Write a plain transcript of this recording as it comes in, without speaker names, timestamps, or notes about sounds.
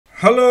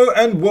Hello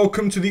and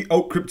welcome to the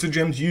Alt Crypto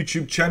Gems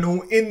YouTube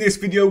channel. In this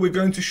video, we're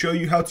going to show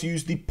you how to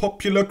use the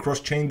popular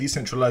cross-chain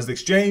decentralized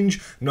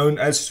exchange known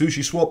as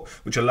SushiSwap,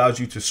 which allows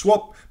you to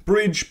swap,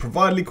 bridge,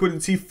 provide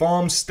liquidity,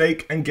 farm,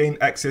 stake, and gain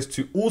access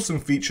to awesome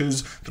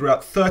features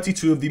throughout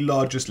 32 of the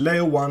largest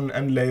Layer 1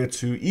 and Layer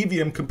 2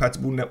 EVM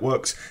compatible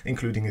networks,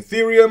 including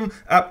Ethereum,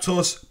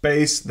 Aptos,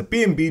 Base, the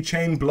BNB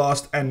chain,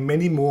 Blast, and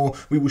many more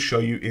we will show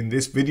you in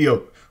this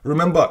video.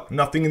 Remember,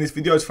 nothing in this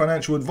video is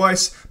financial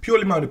advice,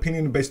 purely my own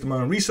opinion and based on my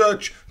own research.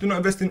 Do not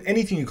invest in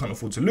anything you can't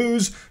afford to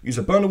lose. Use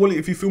a burner wallet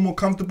if you feel more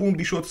comfortable, and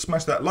be sure to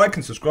smash that like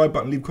and subscribe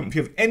button, leave a comment if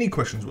you have any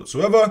questions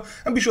whatsoever,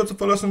 and be sure to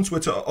follow us on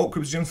Twitter at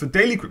AltCryptoGems for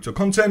daily crypto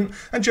content,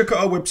 and check out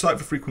our website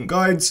for frequent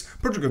guides,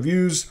 project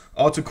reviews,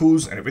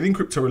 articles, and everything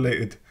crypto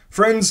related.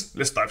 Friends,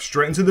 let's dive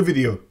straight into the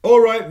video.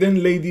 Alright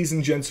then, ladies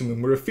and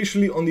gentlemen, we're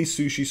officially on the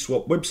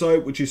SushiSwap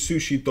website, which is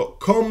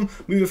sushi.com.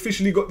 We've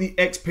officially got the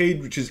X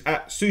page, which is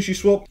at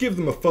SushiSwap. Give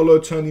them a follow,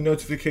 turn the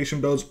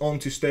notification bells on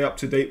to stay up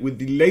to date with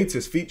the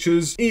latest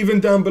features. Even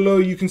down below,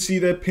 you can see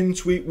their pin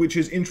tweet, which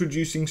is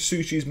introducing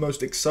Sushi's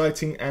most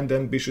exciting and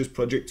ambitious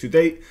project to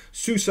date,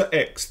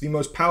 SushiSwap, the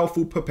most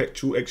powerful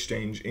perpetual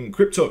exchange in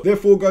crypto.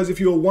 Therefore, guys, if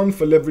you're one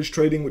for leverage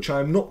trading, which I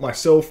am not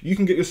myself, you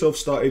can get yourself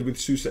started with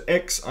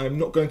SushiSwap. I am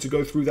not going to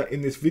go through that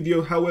in this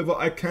video, however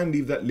I can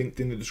leave that linked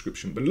in the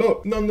description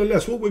below.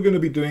 Nonetheless, what we're going to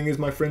be doing is,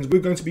 my friends,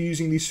 we're going to be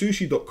using the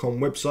sushi.com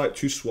website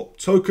to swap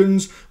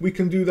tokens. We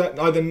can do that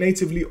either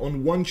natively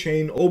on one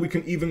chain, or we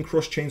can even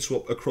cross-chain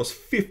swap across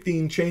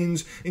 15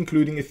 chains,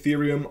 including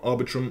Ethereum,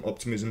 Arbitrum,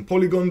 Optimism,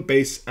 Polygon,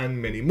 Base,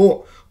 and many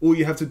more. All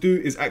you have to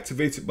do is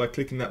activate it by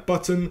clicking that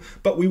button,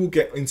 but we will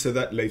get into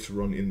that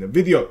later on in the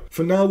video.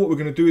 For now, what we're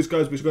going to do is,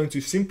 guys, we're going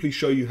to simply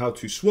show you how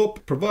to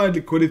swap, provide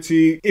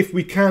liquidity. If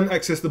we can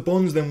access the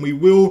bonds, then we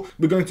will.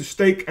 We're going to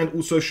stake and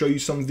also show you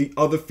some of the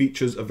other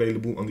features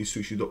available on the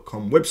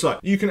sushi.com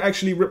website. You can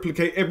actually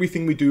replicate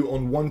everything we do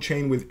on one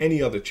chain with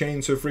any other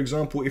chain. So for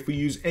example, if we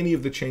use any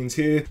of the chains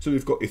here, so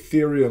we've got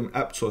Ethereum,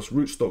 Aptos,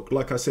 Rootstock,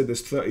 like I said,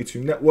 there's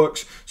 32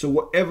 networks. So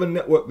whatever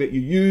network that you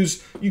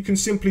use, you can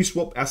simply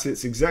swap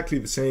assets exactly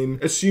the same,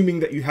 assuming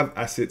that you have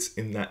assets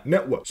in that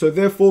network. So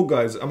therefore,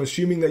 guys, I'm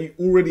assuming that you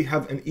already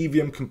have an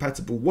EVM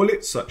compatible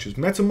wallet such as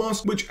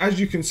MetaMask, which, as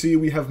you can see,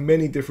 we have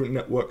many different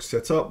networks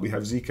set up. We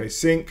have ZK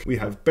Sync, we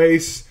have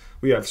Base,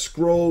 we have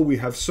Scroll, we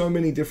have so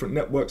many different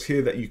networks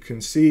here that you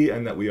can see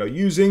and that we are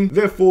using.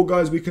 Therefore,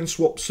 guys, we can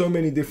swap so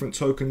many different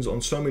tokens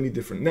on so many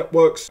different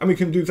networks, and we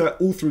can do that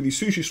all through the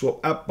SushiSwap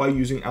app by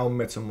using our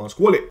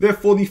MetaMask wallet.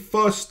 Therefore, the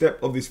first step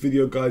of this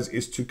video, guys,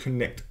 is to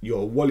connect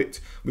your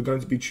wallet. We're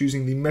going to be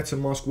choosing the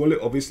MetaMask wallet,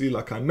 obviously,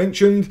 like I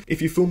mentioned.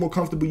 If you feel more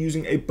comfortable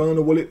using a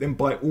burner wallet, then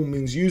by all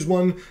means use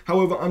one.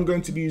 However, I'm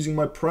going to be using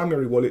my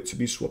primary wallet to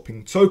be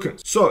swapping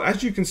tokens. So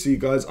as you can see,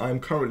 guys, I am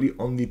currently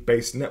on the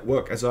Base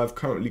network, as I've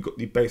currently got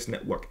the Base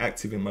network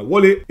active in my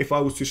wallet. If I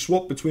was to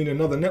swap between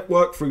another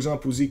network, for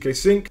example ZK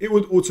Sync, it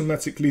would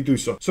automatically do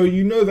so. So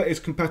you know that it's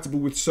compatible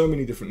with so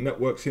many different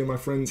networks here, my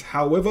friends.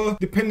 However,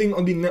 depending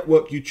on the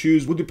network you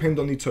choose will depend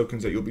on the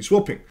tokens that you'll be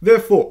swapping.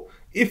 Therefore,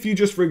 if you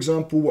just, for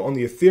example, were on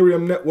the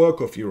Ethereum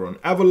network, or if you're on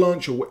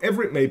Avalanche, or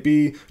whatever it may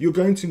be, you're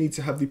going to need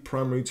to have the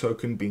primary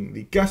token being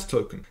the gas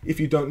token. If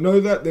you don't know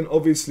that, then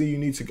obviously you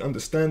need to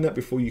understand that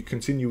before you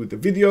continue with the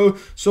video.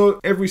 So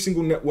every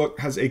single network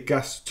has a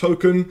gas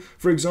token.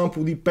 For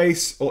example, the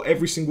Base or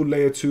every single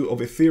layer 2 of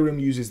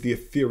Ethereum uses the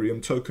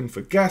Ethereum token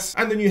for gas.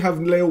 And then you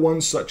have layer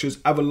 1s such as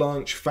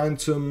Avalanche,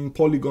 Phantom,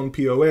 Polygon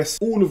POS,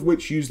 all of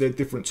which use their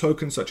different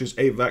tokens such as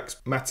AVAX,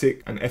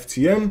 Matic, and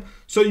FTM.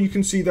 So you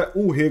can see that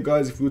all here,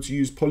 guys, if we were to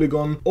use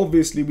Polygon,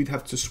 obviously we'd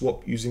have to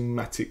swap using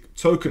Matic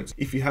tokens.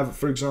 If you have,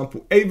 for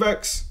example,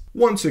 AVAX,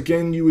 once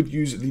again, you would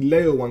use the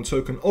layer 1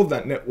 token of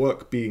that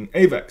network being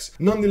AVAX.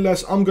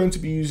 Nonetheless, I'm going to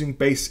be using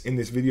Base in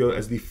this video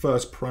as the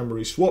first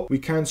primary swap. We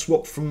can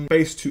swap from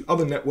Base to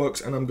other networks,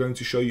 and I'm going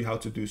to show you how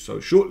to do so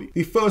shortly.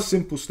 The first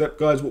simple step,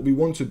 guys, what we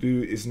want to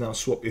do is now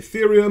swap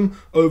Ethereum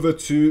over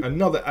to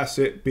another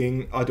asset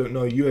being, I don't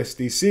know,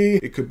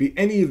 USDC. It could be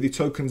any of the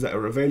tokens that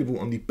are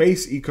available on the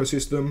Base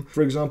ecosystem.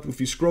 For example,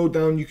 if you scroll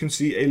down, you can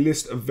see a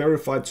list of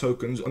verified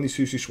tokens on the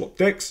SushiSwap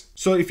DEX.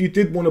 So if you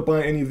did want to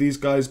buy any of these,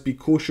 guys, be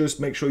cautious.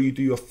 Make sure you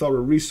do your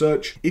thorough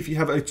research. If you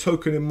have a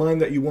token in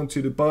mind that you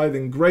wanted to buy,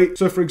 then great.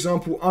 So for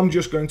example, I'm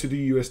just going to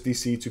do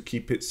USDC to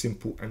keep it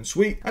simple and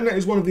sweet, and that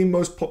is one of the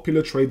most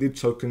popular traded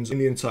tokens in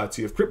the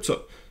entirety of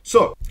crypto.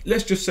 So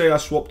let's just say I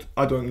swapped,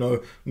 I don't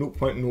know,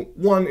 0.01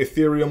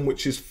 Ethereum,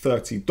 which is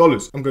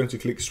 $30. I'm going to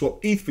click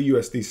swap ETH for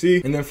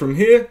USDC. And then from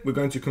here, we're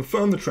going to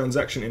confirm the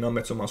transaction in our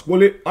MetaMask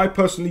wallet. I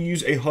personally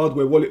use a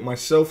hardware wallet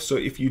myself. So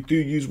if you do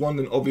use one,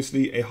 then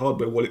obviously a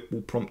hardware wallet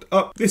will prompt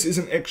up. This is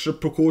an extra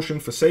precaution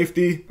for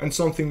safety and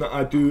something that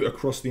I do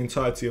across the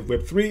entirety of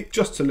Web3,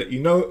 just to let you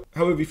know.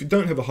 However, if you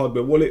don't have a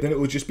hardware wallet, then it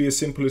will just be as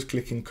simple as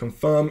clicking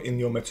confirm in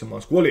your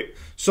MetaMask wallet.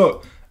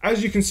 So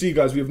as you can see,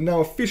 guys, we have now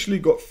officially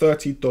got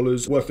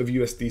 $30 worth of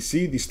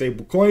USDC, the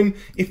stable coin.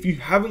 If you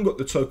haven't got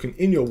the token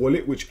in your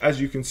wallet, which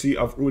as you can see,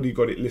 I've already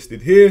got it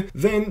listed here,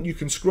 then you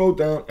can scroll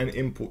down and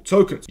import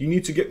tokens. You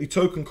need to get the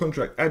token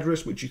contract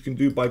address, which you can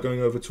do by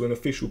going over to an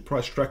official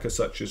price tracker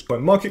such as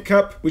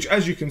CoinMarketCap, which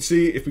as you can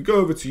see, if we go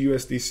over to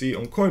USDC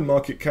on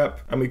CoinMarketCap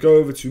and we go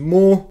over to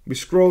more, we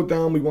scroll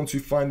down, we want to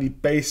find the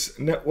base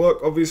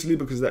network, obviously,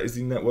 because that is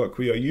the network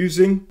we are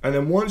using. And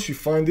then once you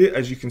find it,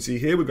 as you can see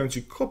here, we're going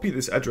to copy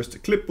this address to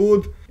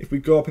clipboard. If we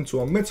go up into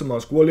our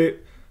MetaMask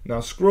wallet, now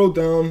scroll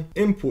down,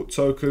 import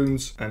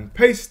tokens and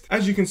paste.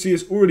 As you can see,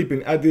 it's already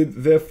been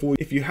added. Therefore,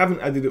 if you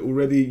haven't added it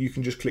already, you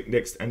can just click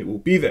next and it will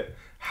be there.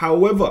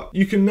 However,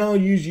 you can now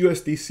use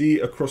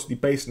USDC across the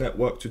base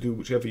network to do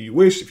whichever you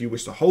wish. If you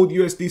wish to hold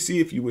USDC,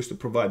 if you wish to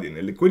provide it in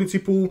a liquidity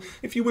pool,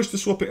 if you wish to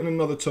swap it in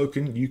another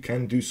token, you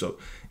can do so.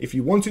 If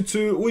you wanted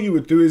to, all you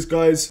would do is,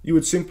 guys, you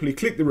would simply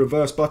click the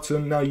reverse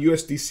button. Now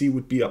USDC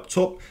would be up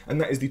top,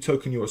 and that is the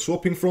token you are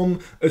swapping from,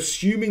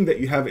 assuming that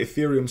you have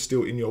Ethereum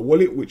still in your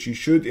wallet, which you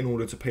should in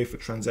order to pay for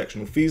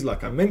transactional fees,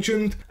 like I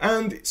mentioned.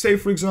 And say,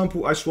 for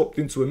example, I swapped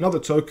into another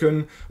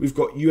token. We've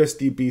got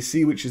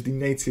USDBC, which is the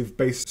native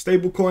base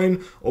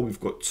stablecoin. Or we've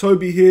got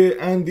Toby here,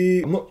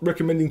 Andy. I'm not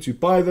recommending to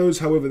buy those,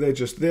 however, they're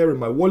just there in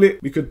my wallet.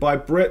 We could buy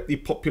Brett, the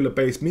popular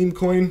base meme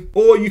coin,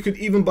 or you could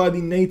even buy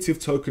the native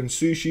token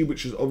Sushi,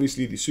 which is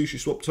obviously the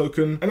SushiSwap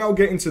token, and I'll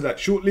get into that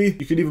shortly.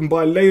 You could even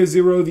buy Layer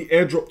 0, the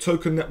airdrop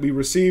token that we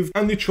received,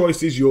 and the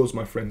choice is yours,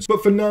 my friends.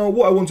 But for now,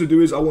 what I want to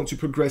do is I want to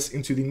progress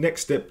into the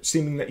next step,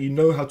 seeming that you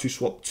know how to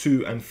swap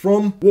to and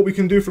from. What we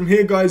can do from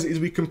here, guys, is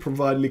we can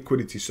provide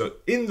liquidity. So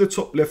in the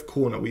top left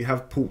corner, we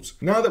have pools.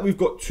 Now that we've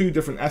got two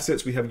different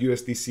assets, we have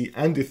USDC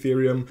and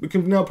Ethereum, we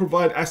can now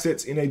provide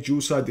assets in a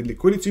dual-sided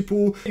liquidity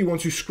pool. You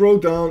want to scroll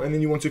down and then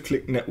you want to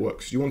click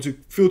networks. You want to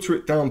filter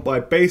it down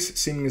by base,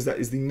 seeing as that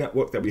is the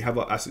network that we have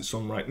our assets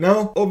on right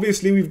now.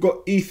 Obviously, we've got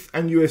ETH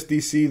and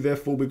USDC,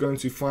 therefore we're going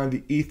to find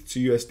the ETH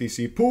to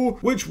USDC pool,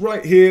 which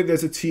right here,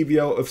 there's a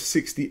TVL of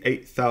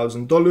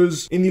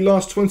 $68,000. In the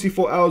last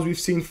 24 hours, we've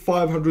seen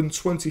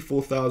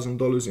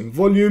 $524,000 in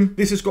volume.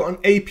 This has got an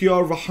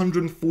APR of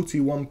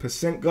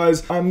 141%,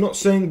 guys. I'm not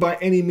saying by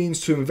any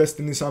means to invest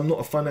in this. I'm not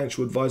a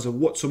financial advisor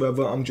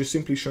whatsoever. I'm just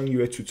simply showing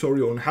you a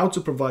tutorial on how to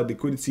provide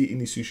liquidity in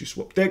the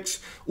SushiSwap DEX.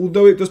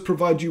 Although it does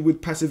provide you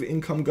with passive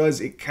income,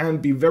 guys, it can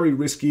be very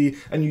risky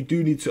and you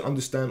do need to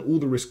understand all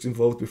the risks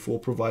involved before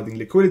providing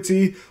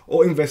liquidity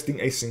or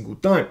investing a single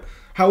dime.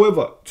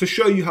 However, to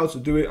show you how to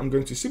do it, I'm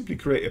going to simply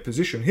create a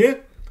position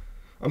here.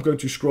 I'm going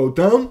to scroll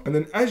down, and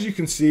then as you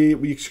can see,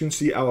 we can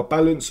see our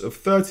balance of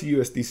 30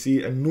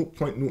 USDC and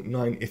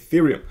 0.09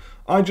 Ethereum.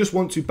 I just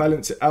want to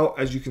balance it out.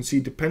 As you can see,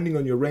 depending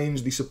on your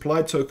range, the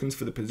supplied tokens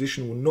for the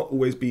position will not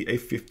always be a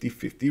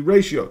 50-50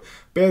 ratio.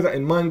 Bear that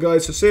in mind,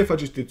 guys. So say if I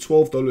just did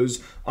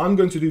 $12, I'm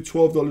going to do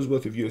 $12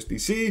 worth of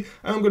USDC,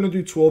 and I'm going to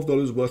do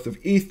 $12 worth of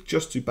ETH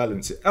just to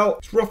balance it out.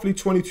 It's roughly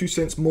 22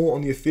 cents more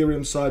on the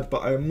Ethereum side,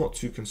 but I am not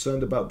too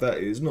concerned about that.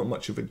 It is not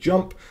much of a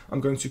jump. I'm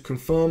going to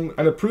confirm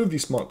and approve the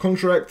smart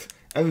contract.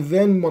 And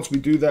then once we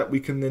do that, we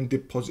can then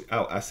deposit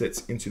our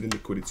assets into the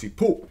liquidity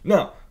pool.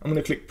 Now, I'm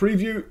going to click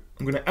preview.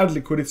 I'm going to add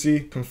liquidity,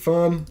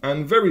 confirm,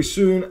 and very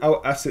soon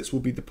our assets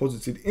will be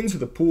deposited into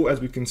the pool. As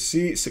we can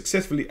see,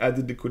 successfully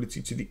added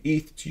liquidity to the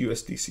ETH to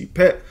USDC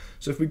pair.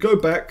 So if we go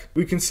back,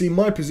 we can see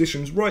my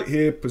positions right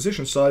here,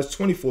 position size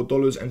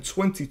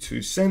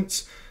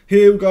 $24.22.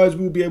 Here, guys,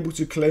 we'll be able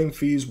to claim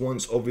fees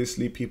once,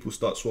 obviously, people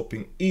start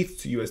swapping ETH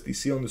to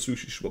USDC on the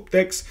SushiSwap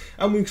DEX,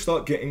 and we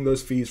start getting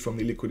those fees from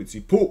the liquidity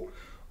pool.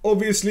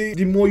 Obviously,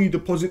 the more you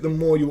deposit, the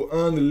more you'll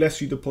earn. The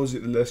less you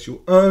deposit, the less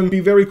you'll earn. Be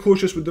very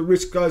cautious with the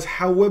risk, guys.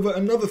 However,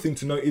 another thing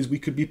to note is we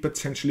could be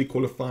potentially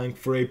qualifying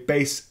for a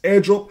base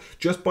airdrop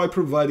just by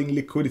providing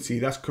liquidity.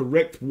 That's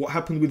correct. What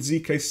happened with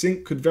ZK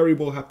Sync could very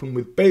well happen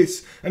with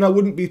base, and I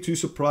wouldn't be too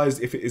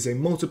surprised if it is a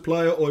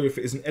multiplier or if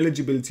it is an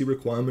eligibility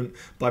requirement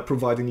by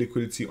providing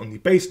liquidity on the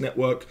base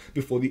network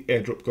before the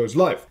airdrop goes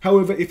live.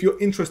 However, if you're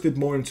interested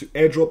more into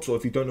airdrops, or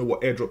if you don't know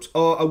what airdrops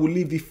are, I will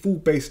leave the full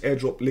base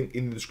airdrop link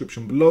in the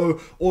description below.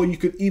 Or you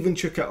could even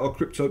check out our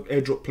crypto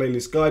airdrop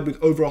playlist guide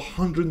with over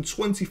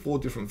 124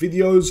 different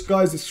videos.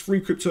 Guys, there's free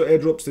crypto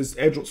airdrops. There's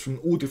airdrops from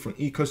all different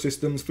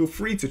ecosystems. Feel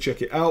free to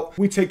check it out.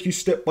 We take you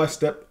step by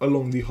step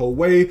along the whole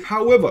way.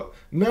 However,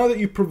 now that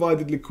you've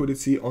provided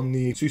liquidity on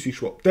the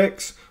SushiSwap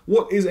DEX,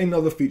 what is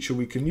another feature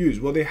we can use?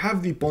 Well, they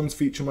have the bonds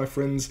feature, my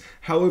friends.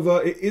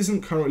 However, it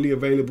isn't currently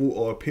available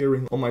or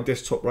appearing on my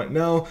desktop right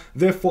now.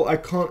 Therefore, I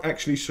can't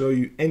actually show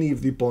you any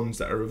of the bonds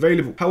that are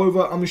available.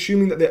 However, I'm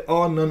assuming that there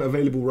are none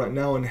available right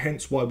now, and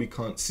hence why we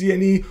can't see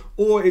any,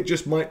 or it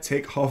just might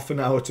take half an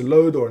hour to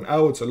load or an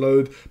hour to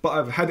load, but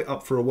I've had it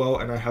up for a while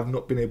and I have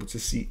not been able to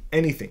see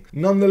anything.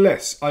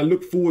 Nonetheless, I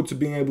look forward to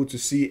being able to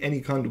see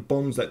any kind of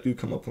bonds that do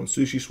come up on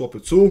SushiSwap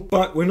at all,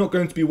 but we're not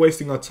going to be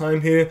wasting our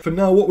time here. For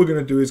now, what we're going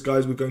to do is,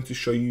 guys, we're going to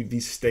show you the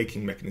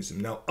staking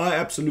mechanism. Now, I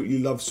absolutely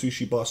love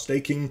Sushi Bar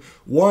staking.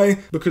 Why?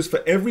 Because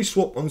for every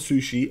swap on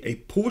Sushi, a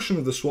portion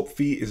of the swap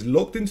fee is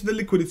locked into the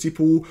liquidity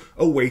pool,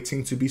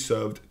 awaiting to be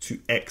served to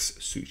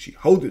ex-Sushi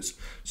holders.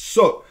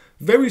 So,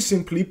 Very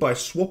simply, by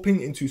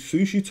swapping into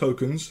Sushi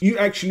tokens, you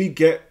actually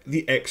get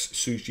the X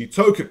Sushi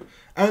token.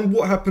 And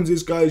what happens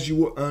is, guys, you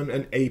will earn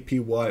an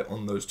APY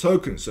on those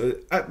tokens. So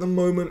at the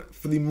moment,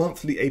 for the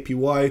monthly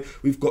APY,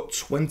 we've got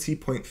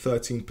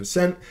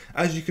 20.13%.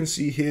 As you can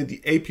see here, the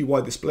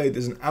APY displayed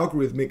is an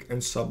algorithmic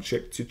and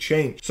subject to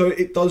change. So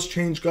it does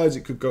change, guys.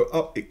 It could go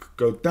up, it could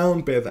go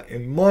down. Bear that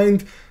in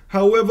mind.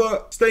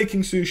 However,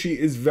 staking Sushi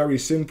is very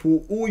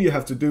simple. All you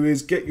have to do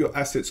is get your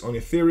assets on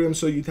Ethereum.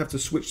 So you'd have to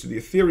switch to the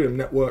Ethereum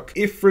network.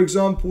 If, for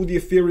example, the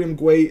Ethereum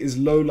GUI is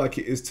low like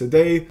it is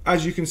today,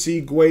 as you can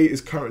see, GUI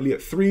is currently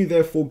at 3.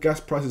 Therefore,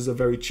 gas prices are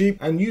very cheap.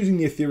 And using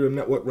the Ethereum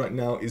network right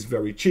now is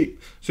very cheap.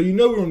 So you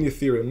know we're on the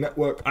Ethereum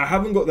network. I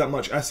haven't got that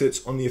much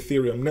assets on the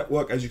Ethereum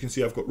network. As you can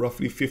see, I've got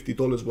roughly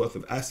 $50 worth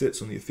of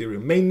assets on the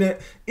Ethereum mainnet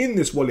in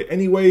this wallet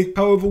anyway.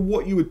 However,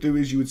 what you would do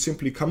is you would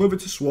simply come over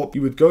to swap.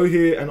 You would go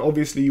here and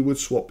obviously you would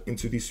swap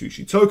into these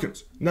Sushi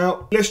tokens.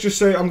 Now, let's just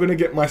say I'm going to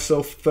get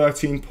myself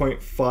 13.5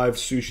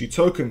 Sushi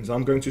tokens.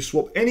 I'm going to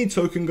swap any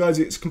token, guys.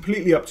 It's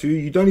completely up to you.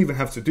 You don't even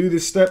have to do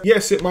this step.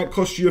 Yes, it might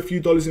cost you a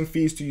few dollars in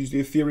fees to use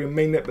the Ethereum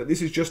mainnet, but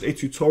this is just a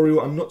tutorial.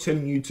 I'm not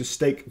telling you to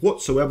stake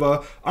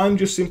whatsoever. I'm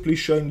just simply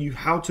showing you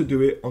how to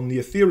do it on the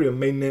Ethereum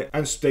mainnet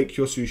and stake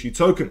your Sushi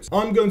tokens.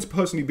 I'm going to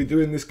personally be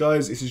doing this,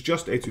 guys. This is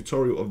just a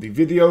tutorial of the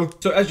video.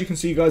 So as you can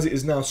see, guys, it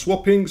is now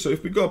swapping. So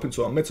if we go up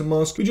into our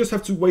MetaMask, we just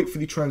have to wait for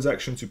the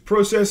transaction to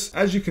process.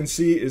 As you can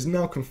see, it is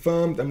now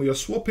confirmed and we are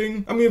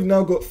swapping and we have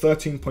now got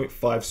 13.5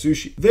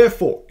 Sushi.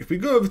 Therefore, if we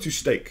go over to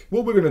stake,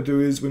 what we're going to do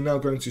is we're now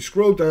going to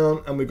scroll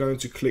down and we're going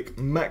to click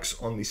max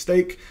on the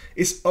stake.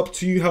 It's up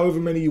to you however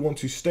many you want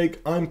to stake.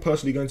 I'm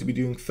personally going to be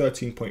doing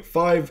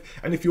 13.5.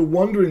 And if you're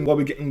wondering why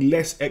we're getting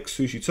less X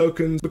Sushi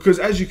tokens, because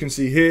as you can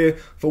see here,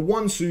 for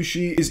one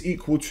Sushi is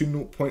equal to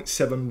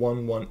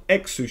 0.711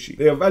 X Sushi.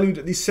 They are valued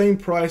at the same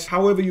price,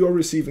 however you are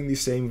receiving the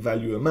same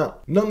value amount.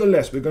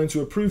 Nonetheless, we're going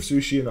to approve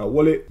Sushi in our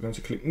wallet. We're going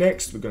to click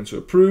next. We're going to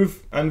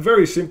approve, and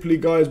very simply,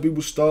 guys, we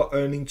will start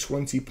earning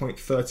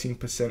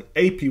 20.13%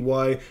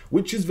 APY,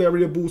 which is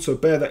variable, so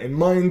bear that in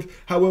mind.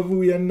 However,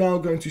 we are now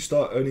going to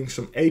start earning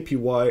some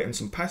APY and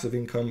some passive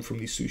income from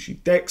the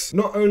Sushi DEX,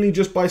 not only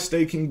just by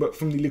staking but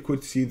from the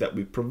liquidity that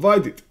we've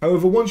provided.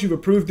 However, once you've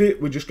approved it,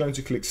 we're just going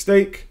to click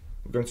stake.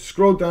 We're going to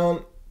scroll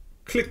down,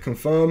 click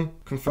confirm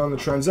the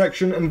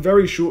transaction, and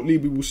very shortly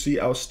we will see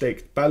our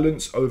staked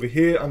balance over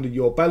here under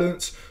your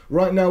balance.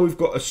 Right now we've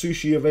got a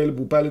Sushi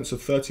available balance of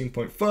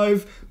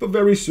 13.5, but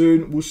very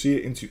soon we'll see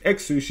it into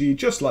X Sushi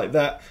just like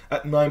that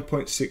at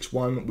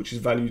 9.61, which is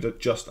valued at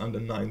just under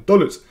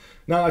 $9.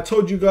 Now, I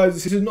told you guys,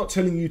 this is not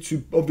telling you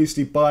to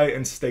obviously buy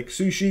and stake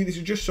Sushi. This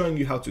is just showing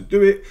you how to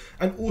do it.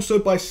 And also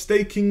by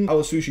staking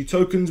our Sushi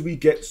tokens, we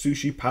get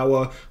Sushi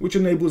power, which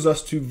enables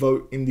us to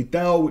vote in the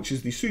DAO, which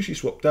is the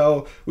SushiSwap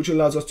DAO, which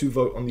allows us to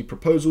vote on the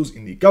proposals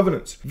in the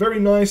governance. Very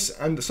nice,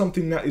 and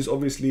something that is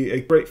obviously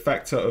a great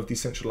factor of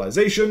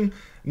decentralization.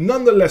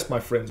 Nonetheless, my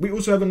friends, we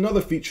also have another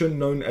feature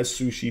known as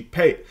Sushi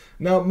Pay.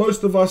 Now,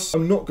 most of us are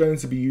not going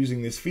to be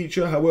using this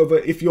feature. However,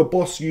 if your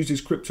boss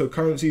uses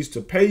cryptocurrencies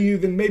to pay you,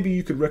 then maybe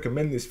you could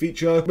recommend this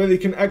feature where they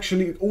can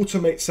actually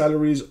automate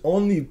salaries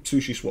on the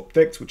SushiSwap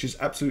DEX, which is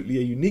absolutely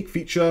a unique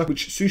feature,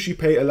 which Sushi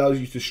Pay allows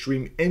you to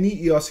stream any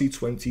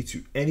ERC20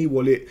 to any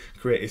wallet,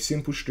 create a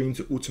simple stream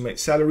to automate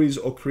salaries,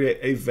 or create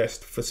a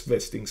vest for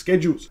vesting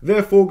schedules.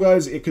 Therefore,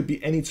 guys, it could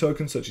be any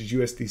token such as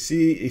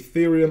USDC,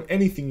 Ethereum,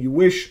 anything you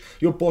wish.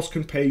 Your boss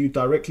can pay you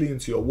directly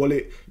into your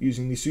wallet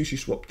using the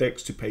SushiSwap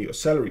DEX to pay your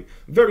salary.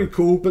 Very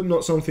cool, but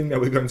not something that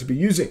we're going to be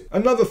using.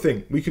 Another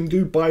thing, we can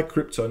do buy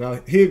crypto.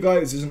 Now here,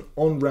 guys, is an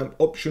on-ramp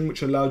option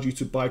which allows you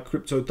to buy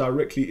crypto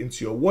directly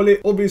into your wallet,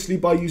 obviously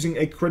by using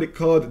a credit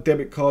card,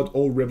 debit card,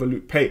 or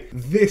Revolut Pay.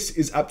 This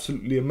is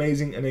absolutely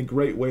amazing and a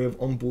great way of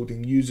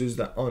onboarding users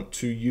that aren't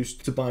too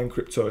used to buying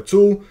crypto at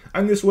all,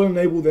 and this will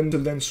enable them to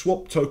then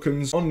swap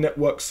tokens on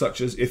networks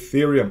such as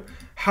Ethereum.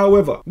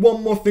 However,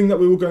 one more thing that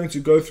we were going to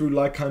go through,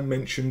 like I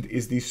mentioned,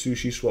 is the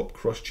SushiSwap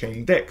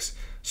cross-chain DEX.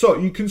 So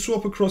you can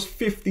swap across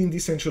 15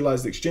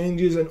 decentralized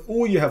exchanges, and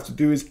all you have to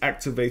do is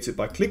activate it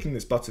by clicking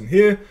this button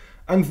here,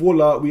 and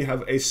voila, we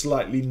have a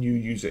slightly new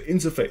user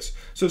interface.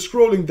 So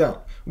scrolling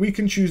down, we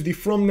can choose the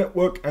from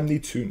network and the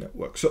to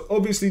network. So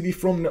obviously the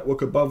from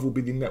network above will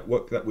be the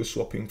network that we're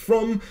swapping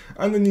from,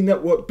 and then the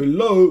network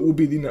below will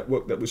be the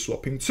network that we're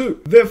swapping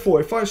to.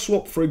 Therefore, if I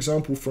swap, for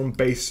example, from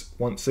base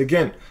once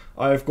again,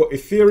 I've got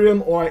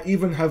Ethereum, or I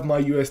even have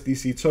my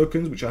USDC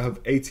tokens, which I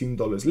have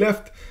 $18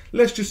 left.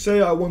 Let's just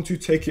say I want to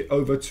take it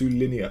over to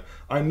Linear.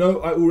 I know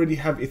I already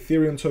have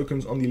Ethereum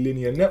tokens on the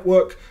Linear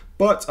network,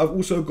 but I've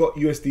also got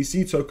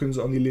USDC tokens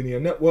on the Linear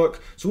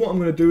network. So what I'm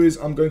going to do is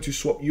I'm going to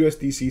swap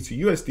USDC to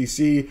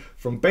USDC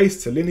from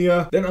base to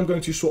Linear. Then I'm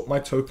going to swap my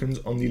tokens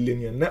on the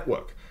Linear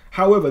network.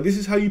 However, this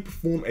is how you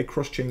perform a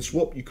cross-chain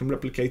swap. You can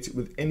replicate it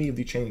with any of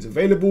the chains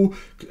available,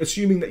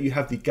 assuming that you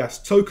have the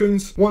gas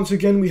tokens. Once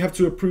again, we have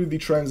to approve the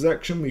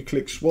transaction. We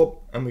click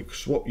swap, and we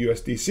swap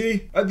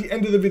USDC. At the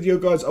end of the video,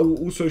 guys, I will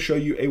also show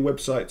you a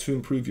website to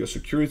improve your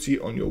security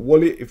on your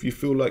wallet. If you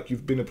feel like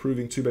you've been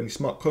approving too many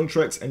smart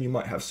contracts and you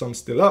might have some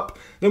still up,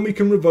 then we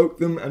can revoke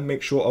them and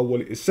make sure our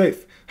wallet is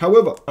safe.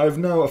 However, I've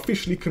now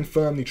officially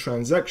confirmed the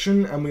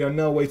transaction and we are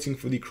now waiting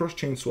for the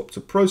cross-chain swap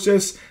to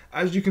process.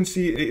 As you can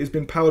see, it has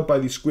been powered by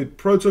the Squid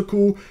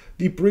protocol.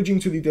 The bridging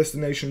to the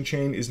destination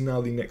chain is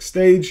now the next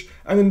stage.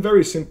 And then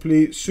very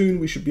simply, soon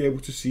we should be able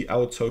to see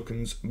our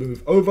tokens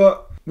move over,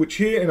 which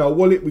here in our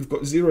wallet, we've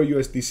got 0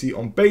 USDC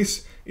on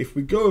base. If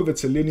we go over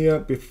to Linear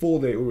before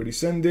they already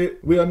send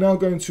it, we are now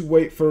going to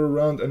wait for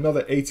around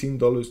another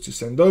 $18 to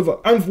send over.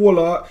 And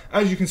voila,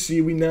 as you can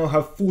see, we now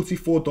have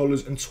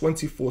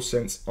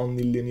 $44.24 on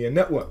the Linear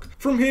network.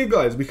 From here,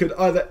 guys, we could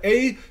either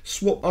A,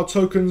 swap our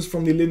tokens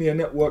from the Linear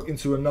network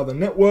into another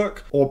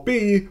network, or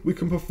B, we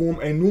can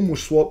perform a normal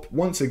swap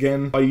once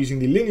again by using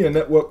the Linear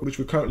network, which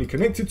we're currently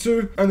connected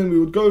to. And then we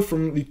would go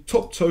from the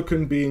top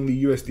token being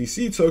the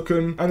USDC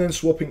token and then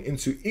swapping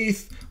into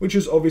ETH, which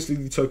is obviously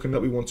the token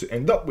that we want to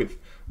end up with.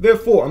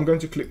 Therefore, I'm going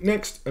to click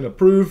next and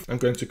approve. I'm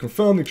going to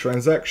confirm the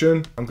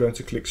transaction. I'm going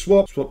to click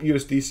swap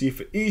USDC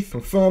for ETH,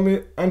 confirm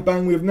it, and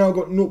bang, we have now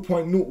got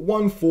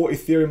 0.014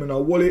 Ethereum in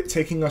our wallet,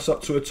 taking us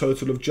up to a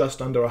total of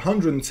just under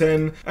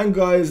 110. And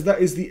guys, that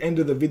is the end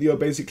of the video.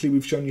 Basically,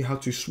 we've shown you how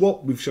to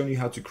swap, we've shown you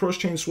how to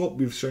cross-chain swap,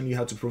 we've shown you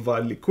how to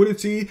provide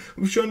liquidity,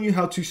 we've shown you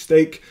how to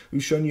stake,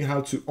 we've shown you how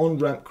to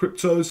on-ramp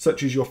cryptos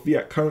such as your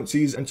fiat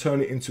currencies and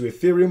turn it into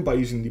Ethereum by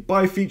using the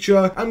buy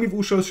feature, and we've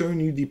also shown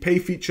you the pay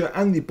feature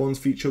and the bonds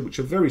feature, which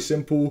are very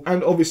simple,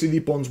 and obviously the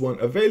bonds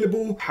weren't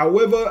available.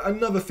 However,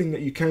 another thing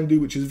that you can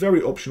do, which is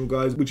very optional,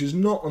 guys, which is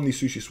not on the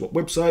SushiSwap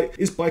website,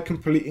 is by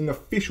completing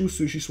official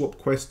SushiSwap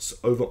quests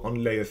over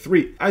on layer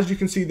 3. As you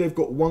can see, they've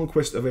got one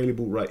quest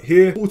available right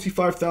here,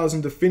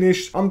 45,000 to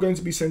finish. I'm going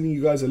to be sending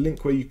you guys a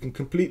link where you can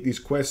complete these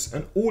quests,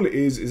 and all it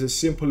is as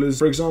simple as,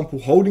 for example,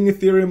 holding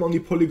Ethereum on the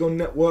Polygon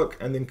network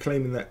and then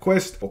claiming that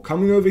quest, or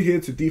coming over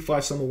here to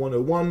DeFi Summer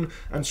 101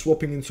 and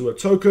swapping into a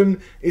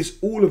token. It's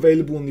all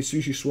available on the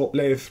SushiSwap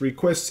layer 3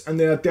 quests,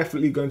 and there are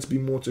definitely going to be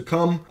more to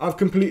come. I've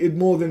completed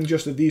more than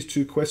just these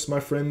 2 quests, my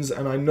friends,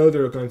 and I know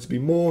there are going to be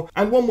more.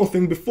 And one more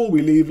thing before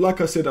we leave,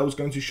 like I said, I was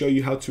going to show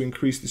you how to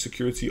increase the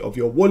security of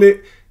your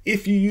wallet.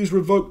 If you use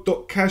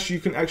revoke.cash, you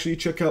can actually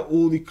check out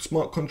all the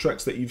smart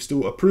contracts that you've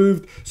still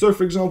approved. So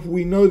for example,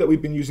 we know that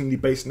we've been using the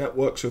base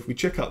network. So if we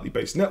check out the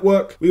base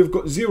network, we have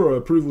got 0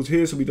 approvals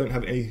here. So we don't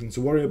have anything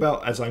to worry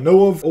about as I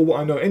know of, or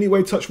what I know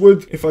anyway, touch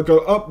wood. If I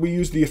go up, we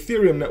use the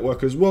Ethereum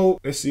network as well.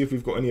 Let's see if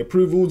we've got any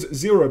approvals.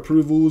 0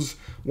 approvals.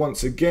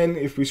 Once again,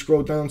 if we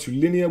scroll down to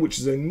Linear, which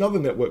is another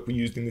network we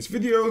used in this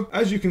video,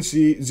 as you can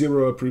see,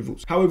 0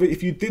 approvals. However,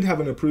 if you did have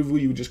an approval,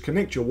 you would just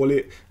connect your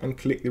wallet and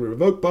click the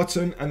revoke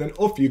button, and then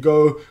off you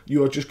go.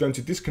 You are just going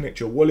to disconnect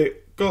your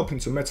wallet, go up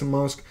into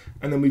MetaMask,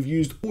 and then we've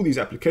used all these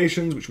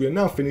applications, which we are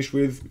now finished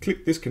with.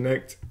 Click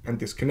disconnect and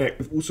disconnect.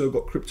 We've also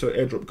got crypto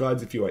airdrop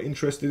guides if you are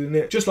interested in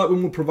it, just like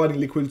when we're providing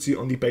liquidity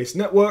on the base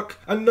network.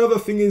 Another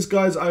thing is,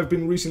 guys, I've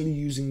been recently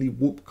using the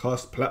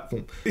Whoopcast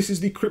platform. This is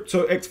the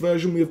Crypto X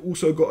version. We have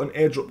also got an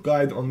airdrop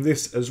guide on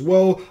this as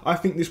well. I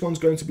think this one's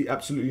going to be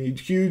absolutely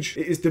huge.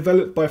 It is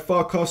developed by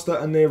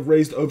Farcaster and they have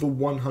raised over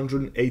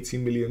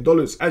 $180 million.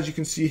 As you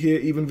can see here,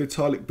 even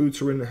Vitalik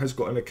Buterin has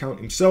got an account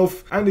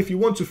himself. And if you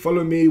want to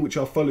follow me, which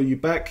I'll follow you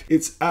back,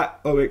 it's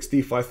at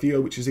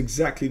OXDeFiTheo, which is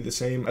exactly the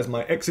same as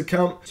my X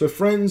account. So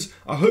friends,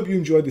 I hope you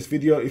enjoyed this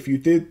video. If you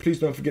did, please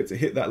don't forget to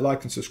hit that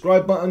like and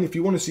subscribe button. If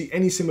you want to see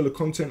any similar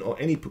content or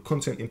any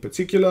content in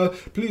particular,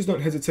 please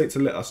don't hesitate to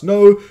let us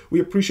know. We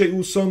appreciate you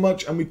all so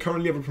much, and we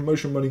currently have a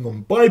promotion running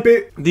on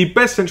Bybit, the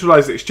best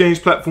centralized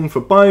exchange platform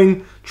for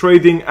buying,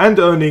 trading and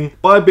earning.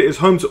 Bybit is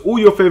home to all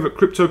your favorite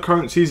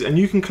cryptocurrencies, and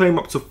you can claim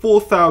up to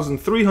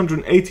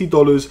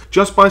 $4,380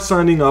 just by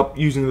signing up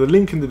using the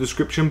link in the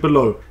description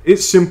below.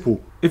 It's simple.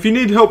 If you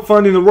need help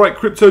finding the right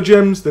crypto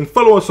gems, then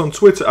follow us on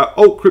Twitter at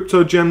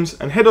altcryptogems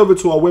and head over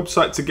to our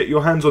website to get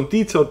your hands on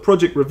detailed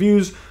project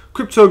reviews,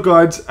 crypto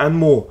guides and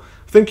more.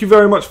 Thank you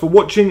very much for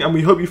watching, and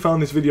we hope you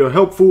found this video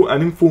helpful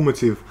and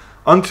informative.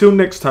 Until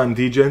next time,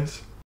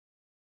 DGens.